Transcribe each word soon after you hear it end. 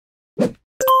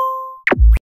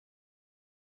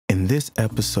this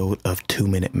episode of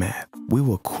 2-Minute Math, we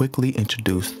will quickly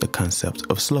introduce the concepts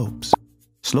of slopes.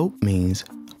 Slope means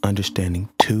understanding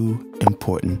two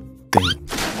important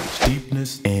things: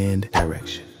 steepness and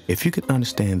direction. If you can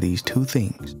understand these two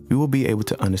things, you will be able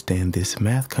to understand this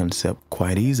math concept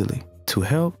quite easily. To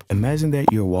help, imagine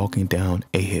that you're walking down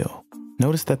a hill.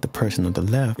 Notice that the person on the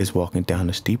left is walking down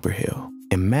a steeper hill.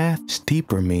 In math,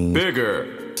 steeper means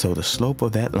bigger. So the slope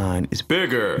of that line is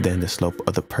bigger than the slope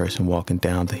of the person walking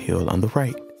down the hill on the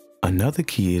right. Another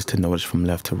key is to notice from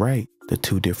left to right, the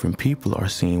two different people are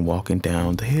seen walking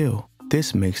down the hill.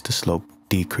 This makes the slope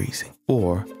decreasing,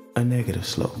 or a negative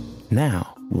slope.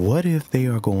 Now, what if they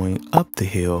are going up the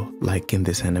hill like in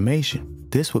this animation?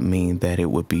 This would mean that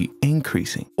it would be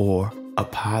increasing, or a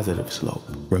positive slope.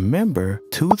 Remember,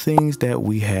 two things that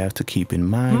we have to keep in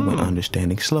mind when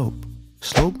understanding slope.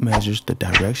 Slope measures the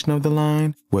direction of the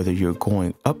line, whether you're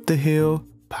going up the hill,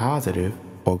 positive,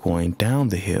 or going down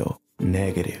the hill,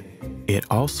 negative. It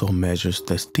also measures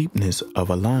the steepness of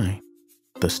a line.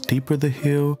 The steeper the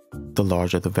hill, the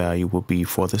larger the value will be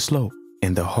for the slope,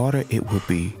 and the harder it will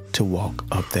be to walk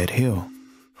up that hill.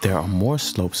 There are more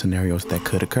slope scenarios that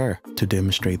could occur. To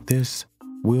demonstrate this,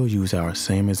 we'll use our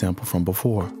same example from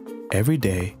before. Every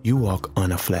day, you walk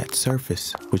on a flat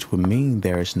surface, which would mean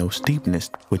there is no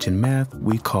steepness, which in math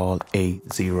we call a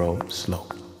zero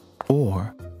slope.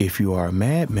 Or, if you are a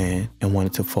madman and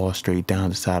wanted to fall straight down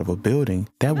the side of a building,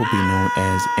 that would be known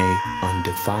as a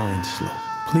undefined slope.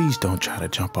 Please don't try to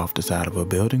jump off the side of a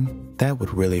building. That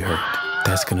would really hurt.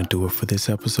 That's gonna do it for this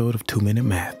episode of 2-Minute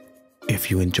Math.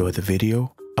 If you enjoyed the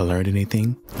video or learned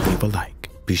anything, leave a like.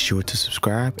 Be sure to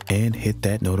subscribe and hit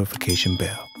that notification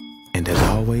bell. And as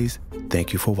always,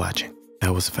 thank you for watching.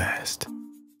 That was fast.